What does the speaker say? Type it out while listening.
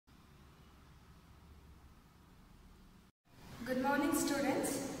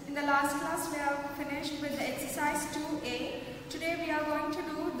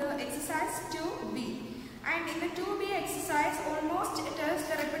exercise 2B. And in the 2B exercise, almost it is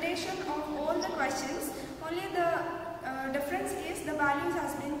the repetition of all the questions. Only the difference is the values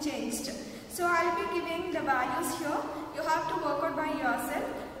has been changed. So I will be giving the values here. You have to work out by yourself,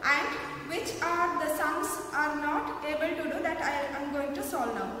 and which are the sums are not able to do, that I am going to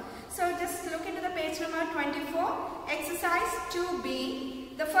solve now. So just look into the page number 24, exercise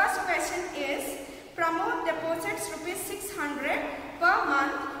 2B. The first question is, promote deposits ₹600 per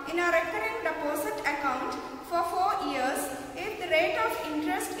month in a recurring deposit account for 4 years. If the rate of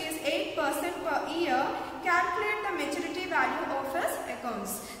interest is 8% per year, calculate the maturity value of his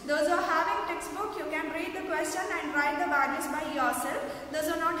accounts. Those who are having textbook, you can read the question and write the values by yourself. Those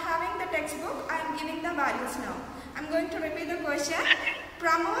who are not having the textbook, I am giving the values now. I am going to repeat the question.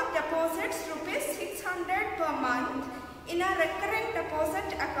 Promote deposits ₹600 per month in a recurring deposit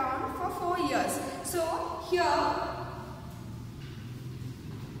account for 4 years. So here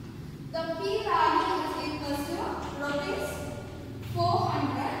the P value is equal to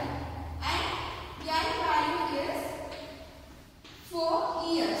 ₹400 and N value is 4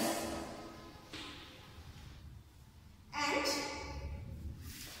 years. And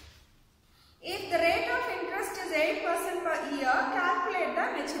if the rate of interest is 8% per year, calculate the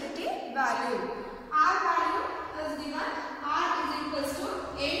maturity value. R value is given, R is equal to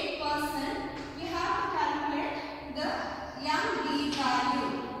 8%. We have to calculate the MB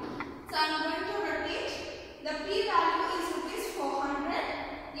value. So I am going to repeat. The P value is ₹400,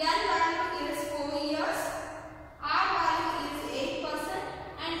 N value is 4 years, R value is 8%,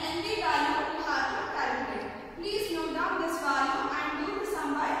 and NB value you have to calculate. Please note down this value and do the sum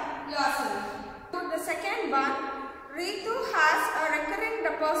by yourself. So the second one, Ritu has a recurring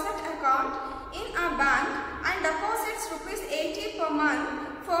deposit account in a bank and deposits ₹80 per month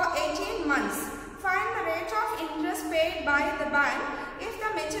for 18 months. Find the rate of interest paid by the bank if the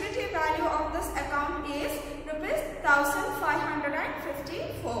maturity value of this account is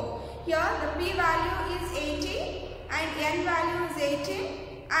 ₹1,554. Here the P value is 80 and N value is 18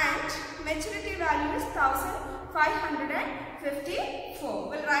 and maturity value is 1,554.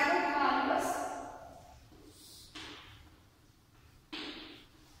 We'll write out the values.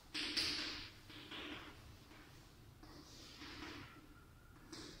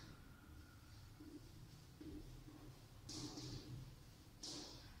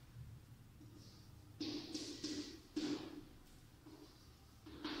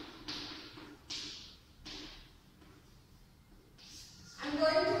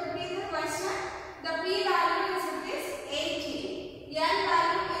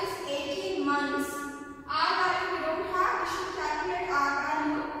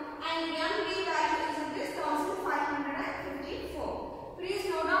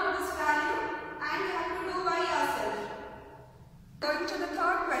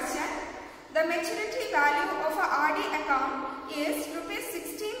 The maturity value of a RD account is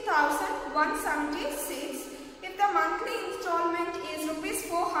 ₹16,176. If the monthly installment is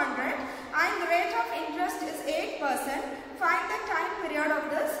 ₹400 and the rate of interest is 8%, find the time period of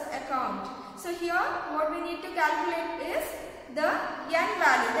this account. So here what we need to calculate is the N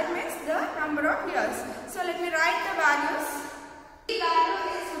value, that means the number of years. So let me write the values. P value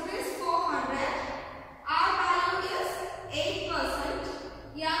is ₹400, R value is 8%,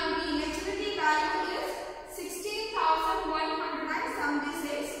 MB maturity value is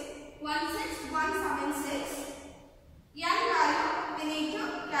 16,176, 16176. N value we need to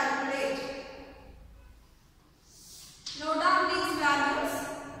calculate. Note down these values.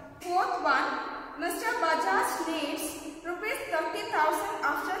 Fourth one, Mr. Bajaj needs ₹30,000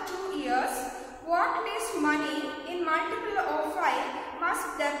 after 2 years. What least money in multiple of 5 must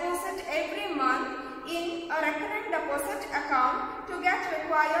deposit every month in a recurring deposit account to get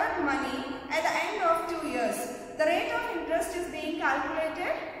required money at the end of 2 years. The rate of interest is being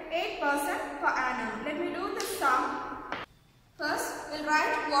calculated 8% per annum. Let me do the sum. First, we'll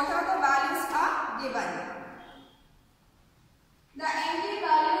write what are the values are given. The MB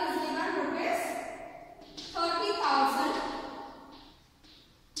value is given ₹30,000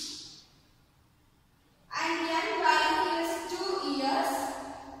 and N value is 2 years.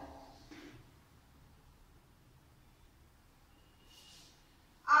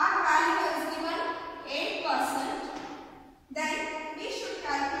 R value is given 8%. Then we should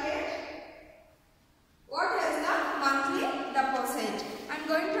calculate what is the monthly deposit. I am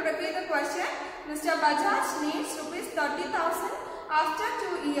going to repeat the question. Mr. Bajaj needs ₹30,000 after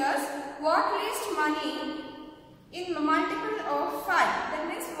 2 years. What least money in multiple of 5? That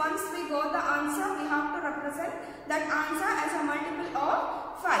means once we got the answer, we have to represent that answer as a multiple of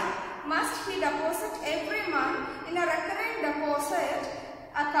 5. Must he deposit every month in a recurring deposit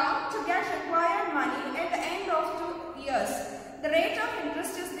account to get required money at the end of 2 years. The rate of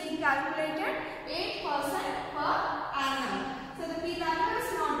interest is being calculated 8% per annum. So the P value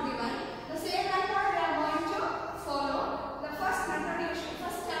is not given. The same method we are going to follow. The first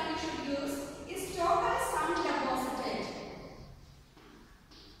step you should use is total sum deposited.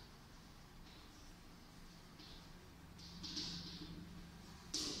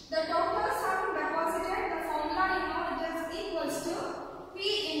 The total sum deposited, the formula you know it is equals to P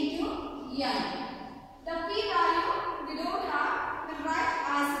into N. The P value we don't have, we'll write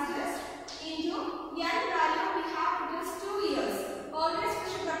as it is into N value we have it is 2 years. Always we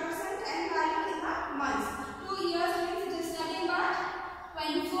should represent N value in the months. 2 years means it is nothing but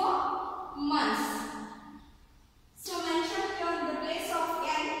 24 months. So mention here in the place of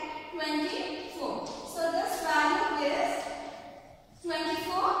N 24. So this value is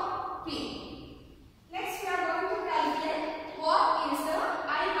 24P. Next we are going to calculate what is the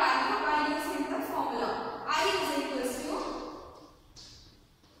I value by using the formula. I is equals to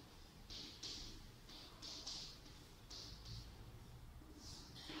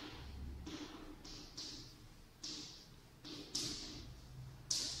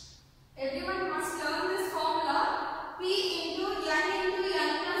everyone must learn this formula. P into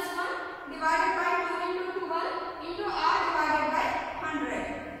N plus 1 divided by 2 into 12 into R divided by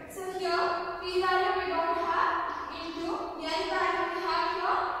 100. So here P value we don't have into N value we have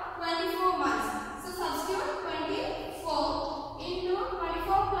here 24 months. So substitute 24 into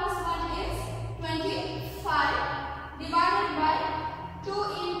 24 plus 1 is 25 divided by 2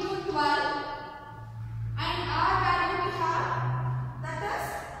 into 12 and R value we have that is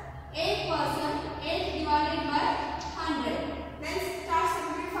 8%, 8 divided by 100. Then start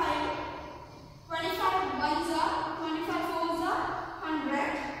simplifying. 25 ones are, 25 fours are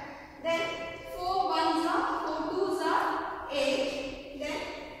 100. Then 4 ones are, 4 twos are 8. Then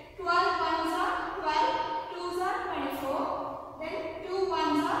 12 ones are 12, twos are 24. Then 2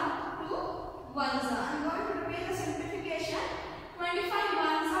 ones are 2 ones are. I am going to repeat the simplification. 25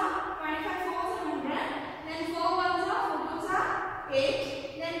 ones are, 25 fours are 100. Then 4 ones are, 4 twos are 8.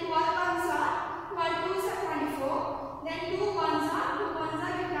 Then 12 ones are, 12 twos are 24. Then 2 ones are, 2 ones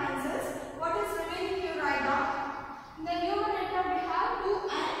are get cancels. What is remaining you write down? In the numerator we have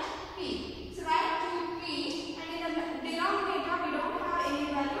 2 and P. So write 2P and in the denominator we don't have any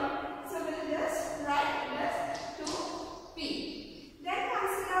value. So we'll just write this 2P. Then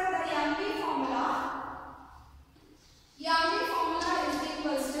consider the MV formula. MV formula is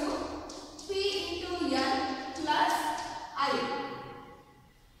equals to P into N plus I.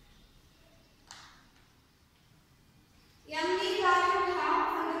 MV value we have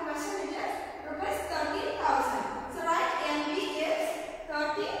from the question it is rupees 30,000. So write MV is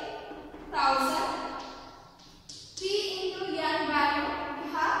 30,000. P into N value we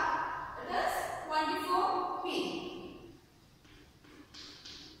have it is 24P.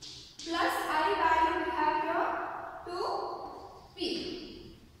 Plus I value we have here 2P.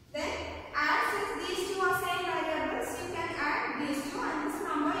 Then as these two are same variables, you can add these two and this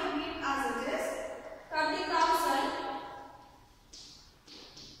number you keep as it is 30,000.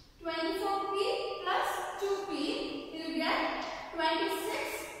 24P plus 2P will get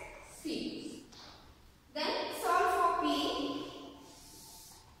 26C. Then solve for P.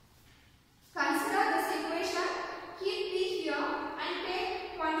 Consider this equation. Keep P here and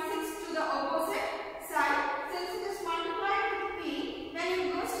take 26 to the opposite side. Since it is multiplied with P, when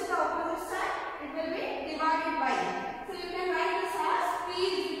it goes to the opposite side, it will be divided by it. So you can write this as P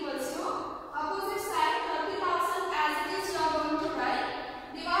is equals to opposite side 30,000 as it is you are going to write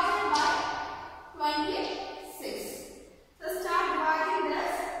divided by 26. So start dividing this.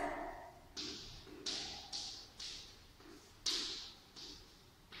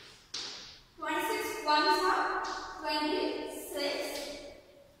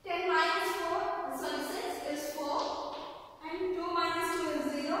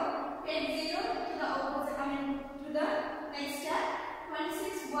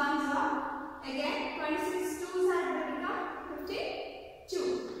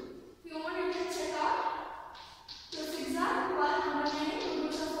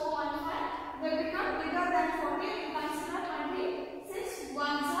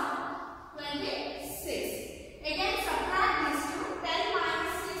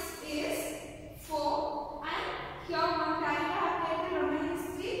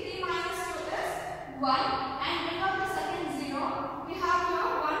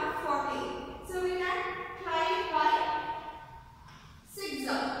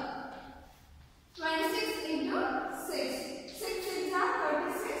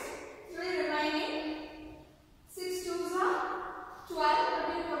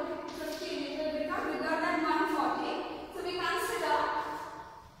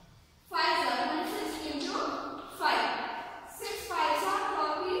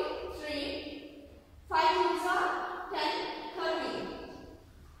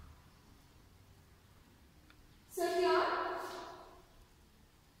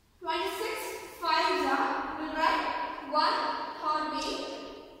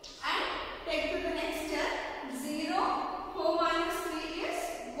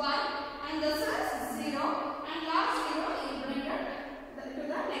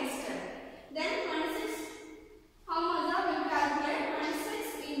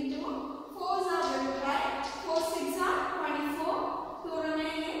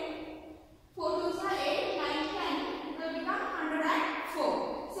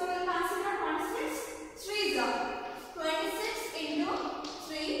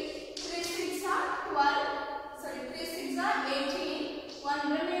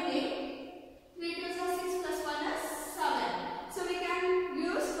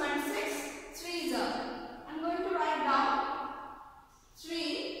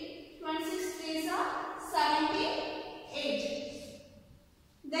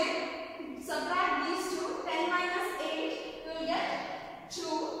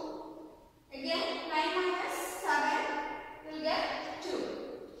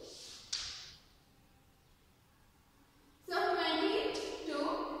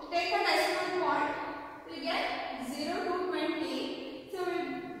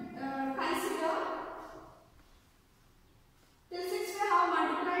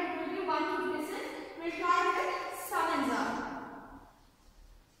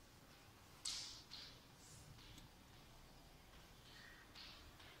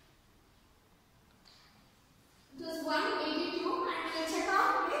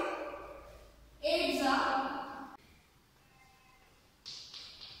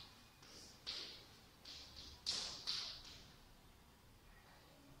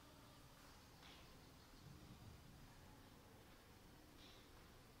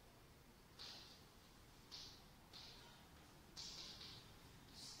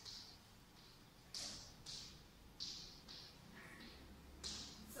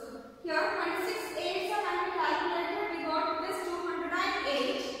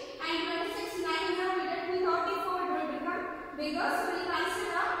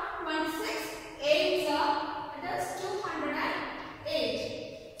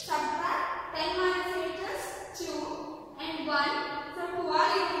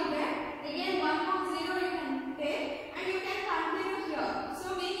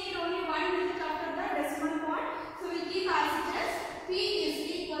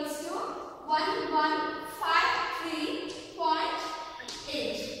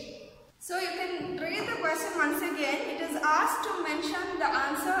 1153.8. So you can read the question once again. It is asked to mention the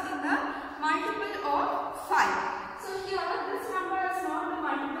answer in the multiple of 5. So here this number is not the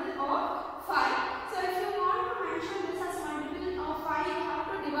multiple of 5. So if you want to mention this as multiple of 5, you have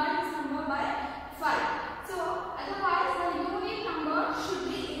to divide this number by 5. So otherwise the unit number should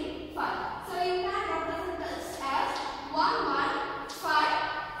be in 5. So you can represent this as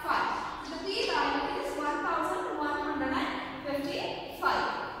 1155. The p value is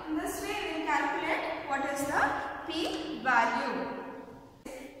 1155. In this way we will calculate what is the p value.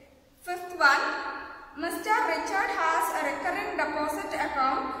 Fifth one, Mr. Richard has a recurring deposit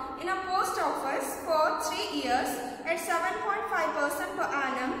account in a post office for 3 years at 7.5% per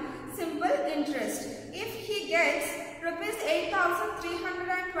annum simple interest. If he gets rupees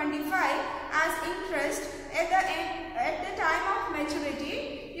 8,325 as interest at the time of maturity,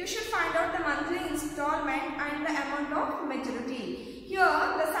 you should find out the monthly installment and the amount of maturity. Here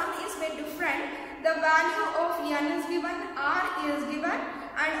the sum is very different. The value of N is given, R is given,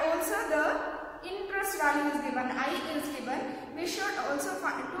 and also the interest value is given, I is given. We should also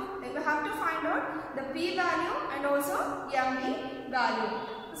have to find out the P value and also MV value.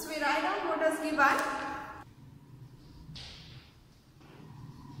 So we write down what is given.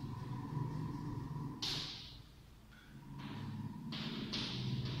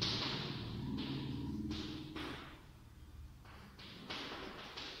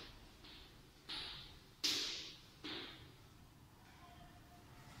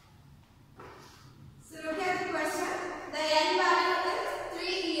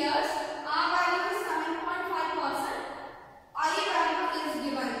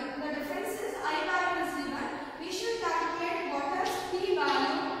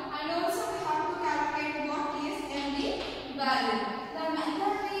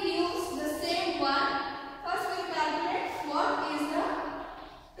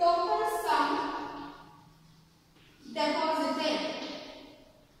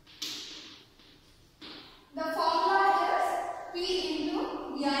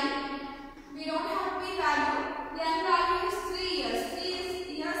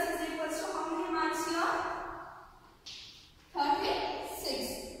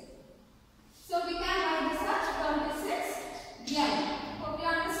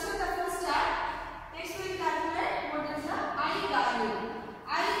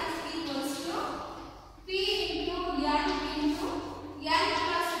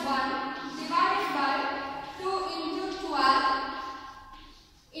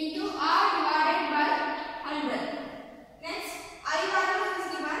 Into R divided by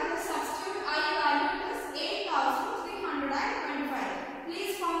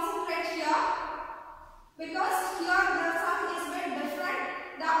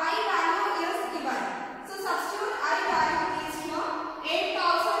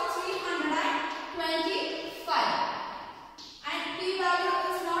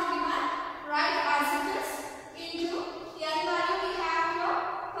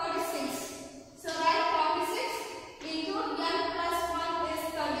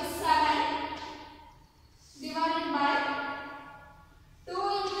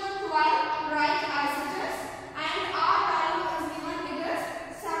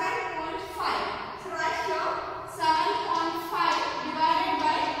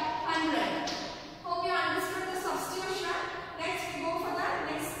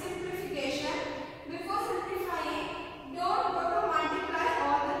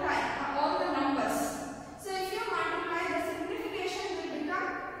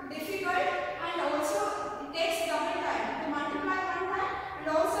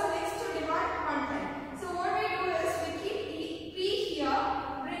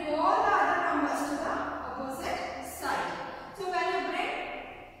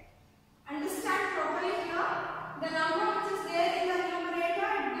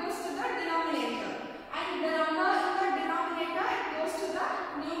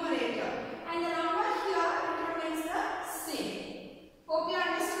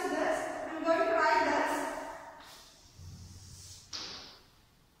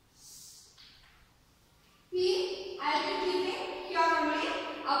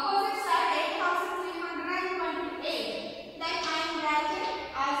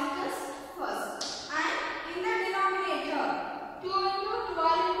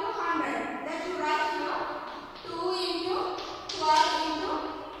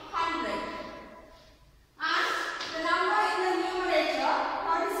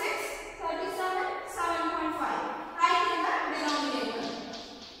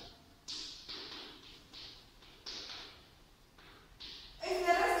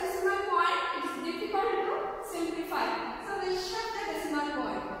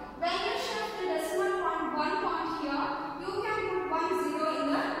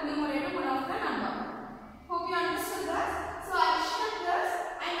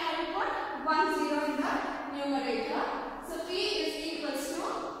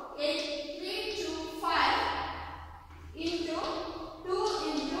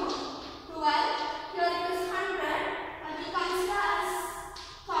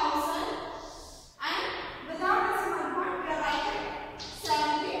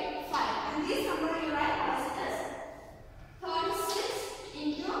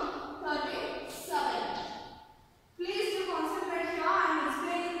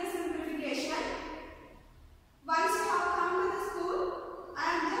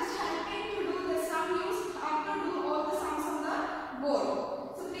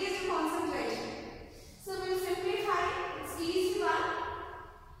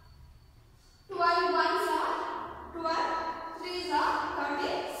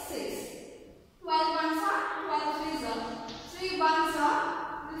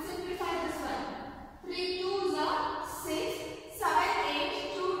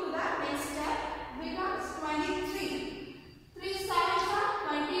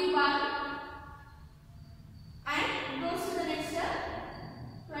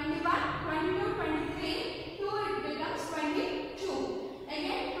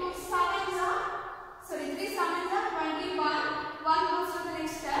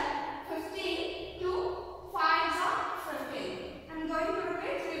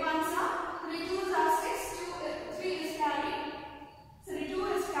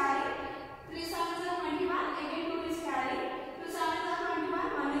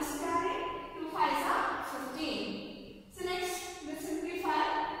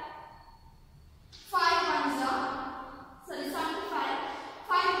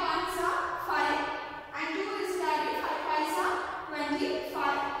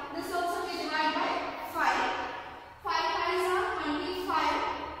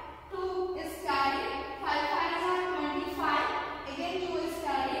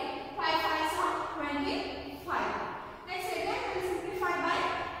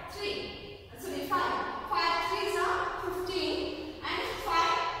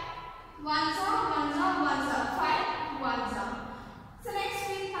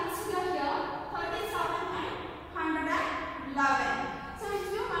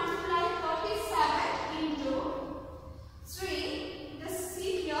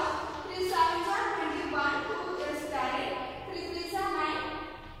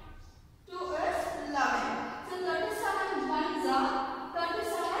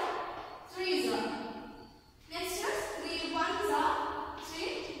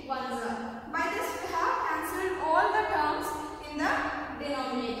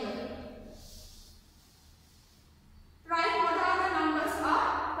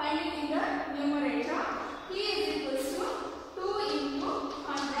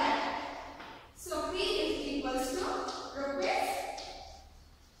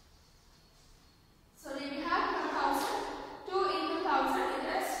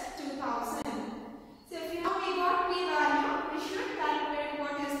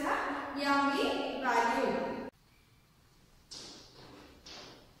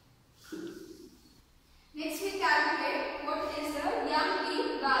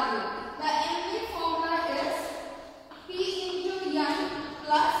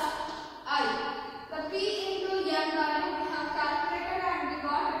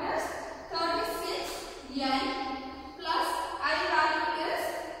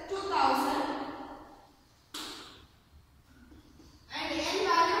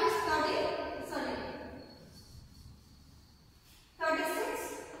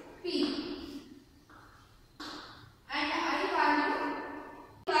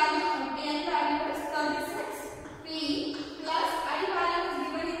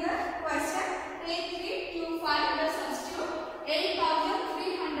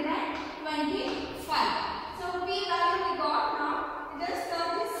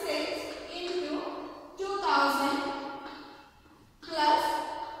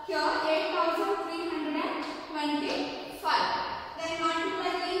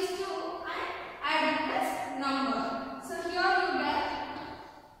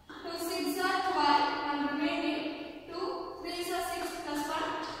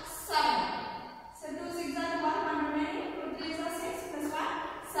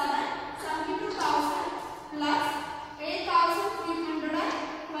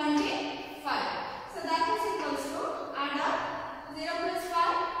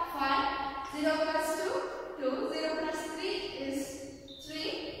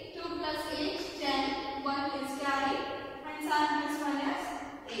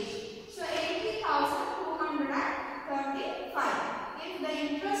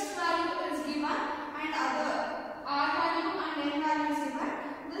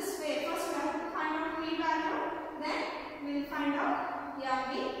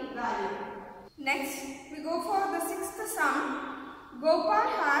Next, we go for the sixth sum. Gopal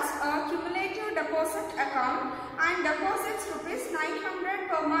has a cumulative deposit account and deposits rupees 900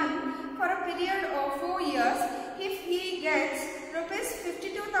 per month for a period of 4 years. If he gets rupees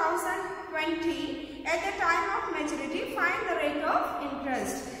 52,020 at the time of maturity, find the rate of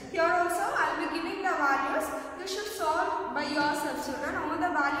interest. Here also I will be giving the values. You should solve by yourself, children. All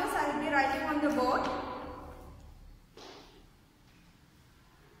the values I will be writing on the board.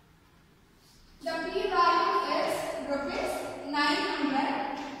 The P value is rupees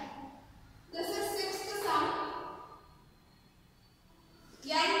 900. This is sixth sum.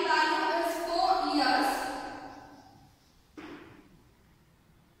 N value is 4 years.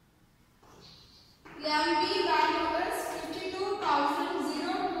 MB value is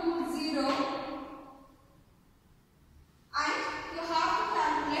 52,020 and you have to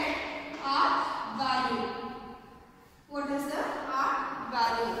calculate R value. What is the R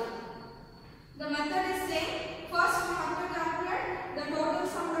value? The method is same. First you have to calculate the total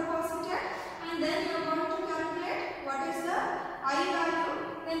sum deposited and then you are going to calculate what is the I value.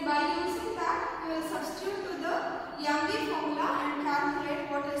 Then by using that you will substitute to the MB formula and calculate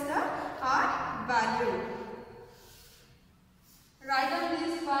what is the R value. Write down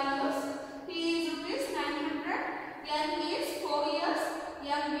these values. P is rupees 900, N is 4 years,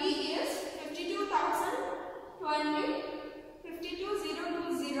 MB is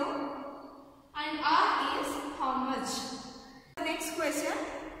 52,020, and R is how much? The next question,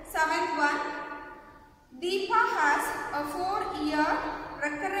 seventh one. Deepa has a 4-year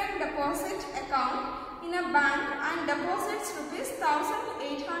recurrent deposit account in a bank and deposits rupees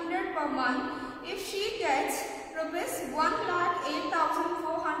 1,800 per month. If she gets rupees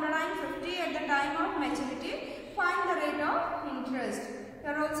 1,08,450 at the time of maturity, find the rate of interest.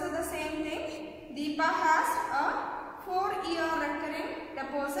 Here also the same thing. Deepa has a 4-year recurring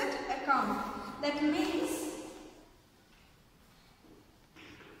deposit account. That means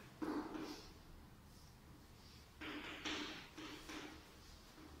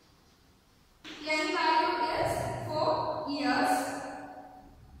N value is 4 years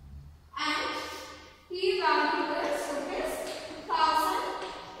and P value is rupees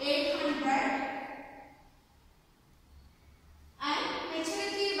 1,800 and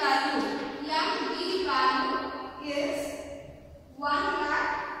maturity value MB value is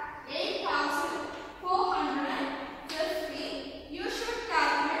 1,08,450. You should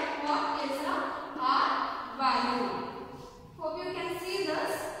calculate what is the R value. Hope you can see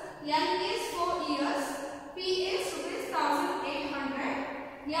this. N is 4 years, P is rupees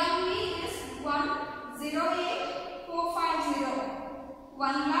 1,800, MB is 1,08,450,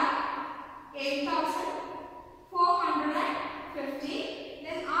 1,08,450.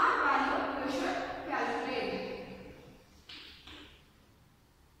 Then R value you should calculate.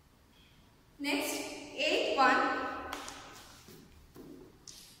 Next, 8th one.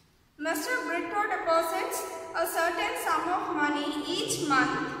 Mr. Brito deposits a certain sum of money each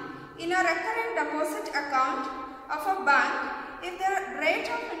month in a recurrent deposit account of a bank if the rate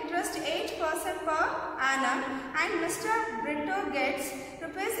of interest 8% per annum and Mr. Brito gets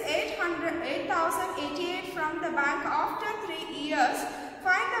rupees 8,088 from the bank after 3 years,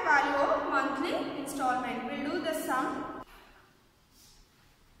 find the value of monthly installment. We'll do the sum.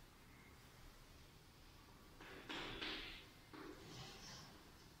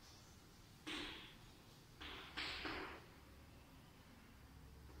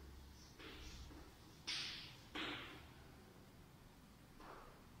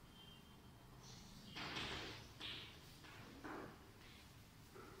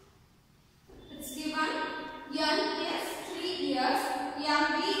 N is 3 years,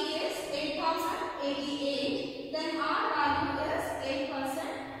 MB is 8,088, then R value is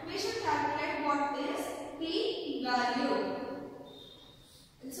 8%. We should calculate what is P value.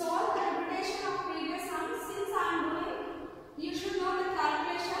 It's all the repetition of previous sums. Since I am doing, you should know the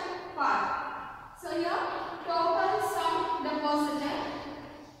calculation part. So here, total sum deposited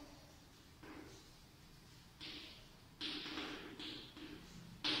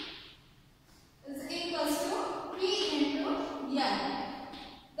is equals to P into N.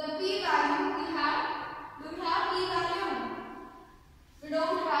 The P value we have, do we have P value? We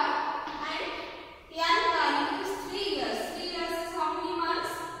don't have. And N value is 3 years. 3 years is how many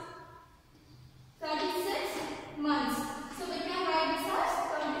months?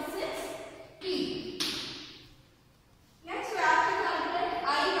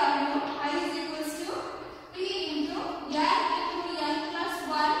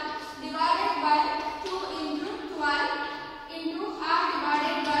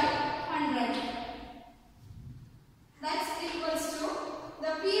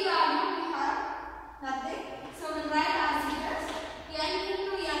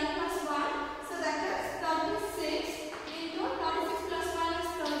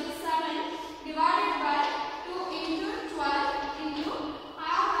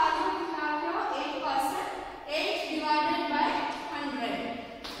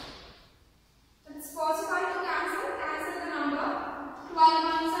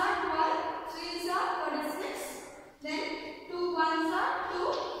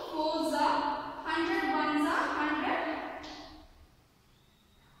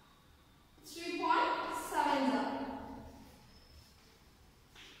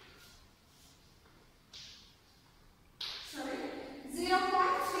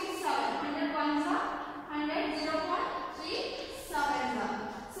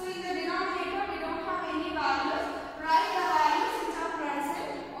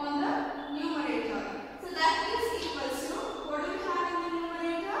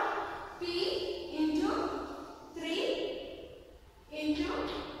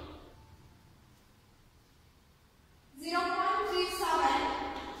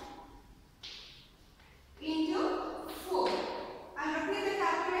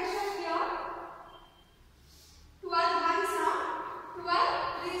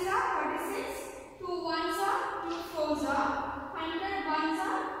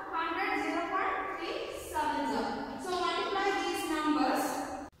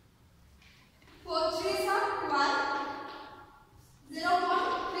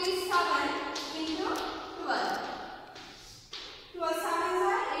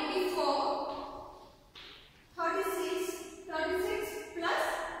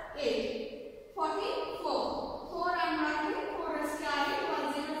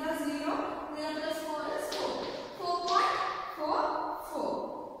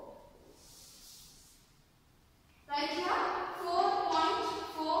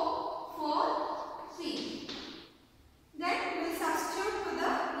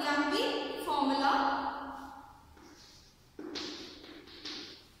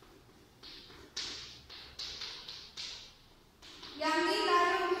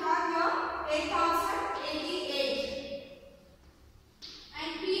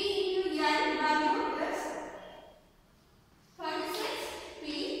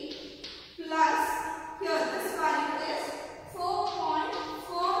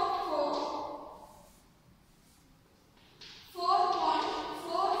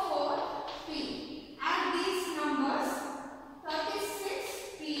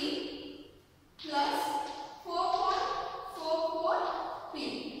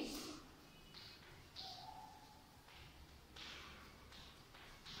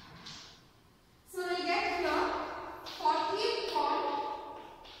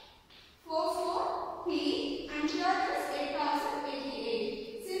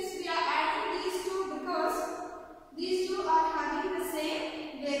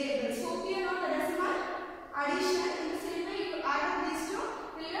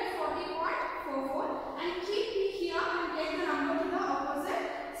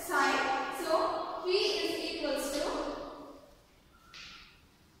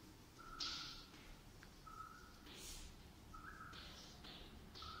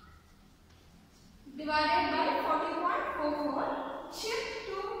 divided by 40.44. Shift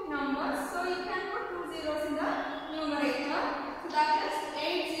two numbers, so you can put 2 zeros in the numerator. So that is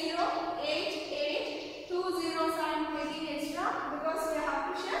 8088. 2 zeros I am taking extra because we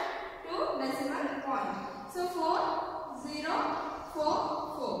have to shift to decimal point. So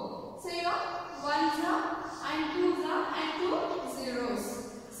 4044. So your 1s and 2s and 2 zeros.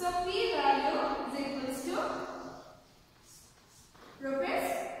 So P value is equals to rupees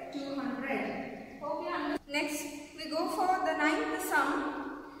 200. Hope you understand. Next, we go for the 9th sum.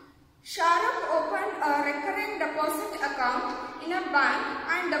 Shahrukh opened a recurring deposit account in a bank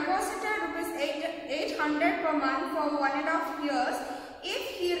and deposited rupees 800 per month for 1.5 years. If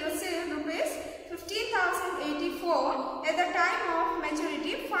he received rupees 15,084 at the time of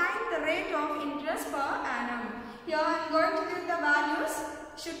maturity, find the rate of interest per annum. Here I am going to give the values.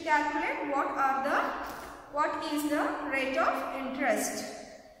 Should calculate what is the rate of interest.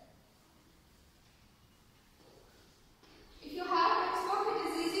 If you have textbook, it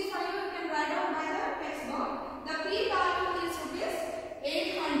is easy for you. You can write down by the textbook. The P value is rupees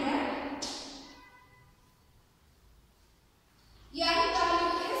 800. N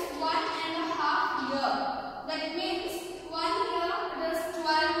value is 1.5 year. That means 1 year is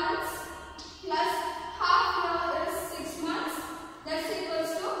 12 months plus half year is 6 months. That's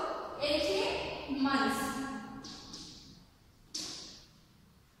equals to 18 months.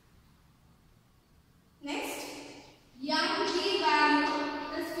 Next, young P value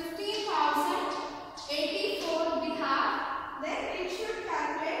is 15,084 we have. Then it should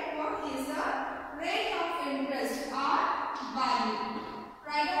calculate what is the rate of interest or value.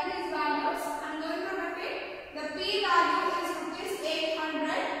 Write down these values. I am going to repeat. The P value is rupees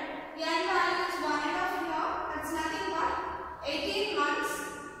 800. N value is 1.5 year. That's nothing but 18 months.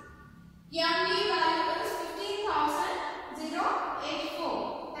 MV value is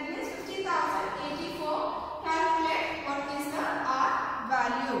 15,084. That means 15,084. Calculate what is the R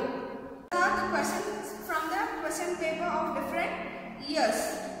value. These are the questions from the question paper of different years.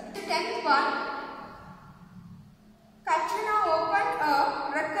 The 10th one. Katrina opened a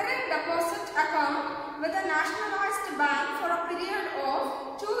recurring deposit account with a nationalized bank for a period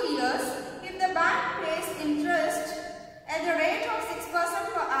of 2 years. If the bank pays interest at the rate of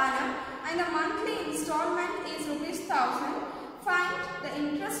 6% per annum and the monthly installment is rupees 1,000, find the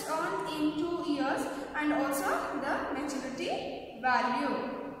interest earned in 2 years and also the maturity value.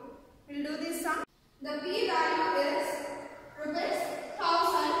 We will do this sum. The P value is rupees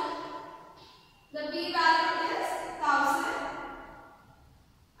 1,000. The P value is 1,000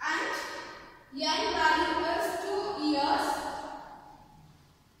 and N value is 2 years.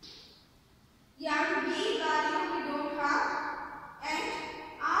 M B value we don't have and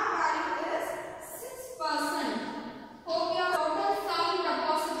R value is 6%. Hope your total sum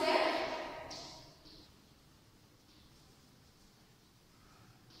deposited.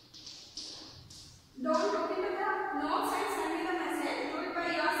 Don't look into the notes and send me the message. Do it by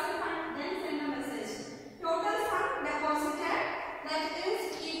yourself and then send the message. Total sum deposited, that is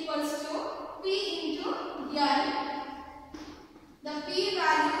equals to P into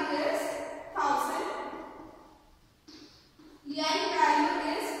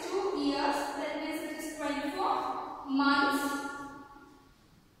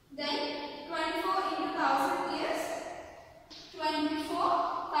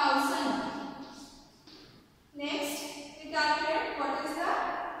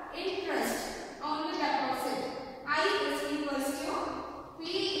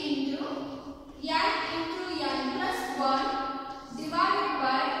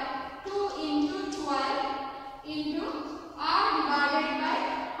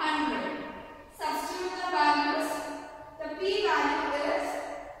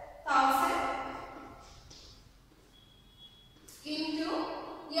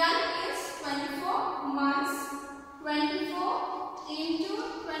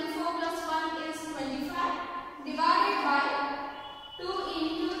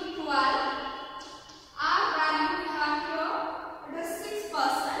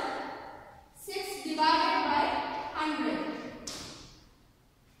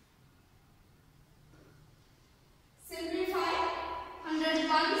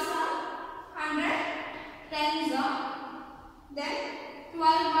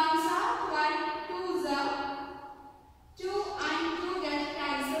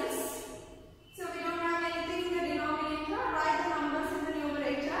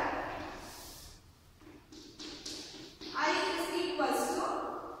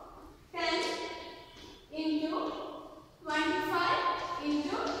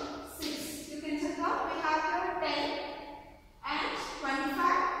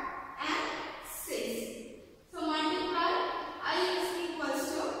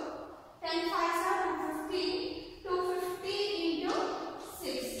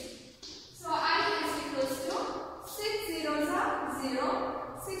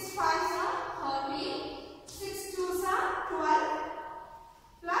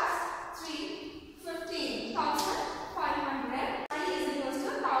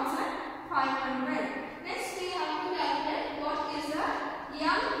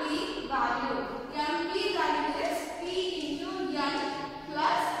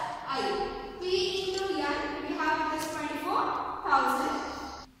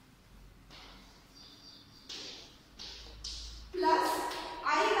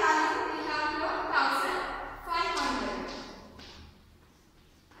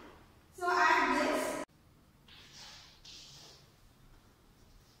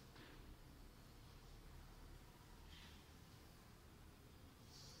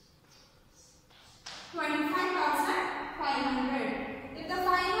 25,500. If the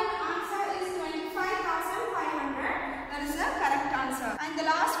final answer is 25,500, that is the correct answer. And the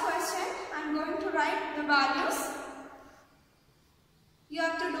last question, I am going to write the values. You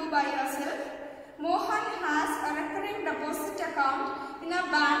have to do by yourself. Mohan has a recurring deposit account in a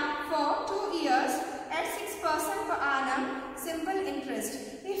bank for 2 years at 6% per annum, simple interest.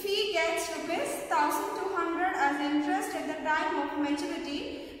 If he gets rupees 1,200 as interest at the time of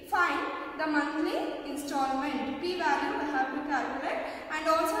maturity, find the monthly installment. P value we have to calculate, and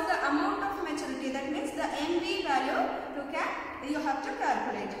also the amount of maturity, that means the MV value you have to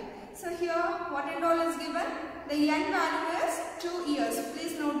calculate. So here what and all is given? The N value is 2 years.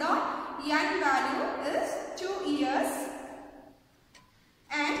 Please note down, N value is 2 years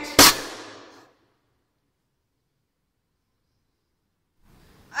and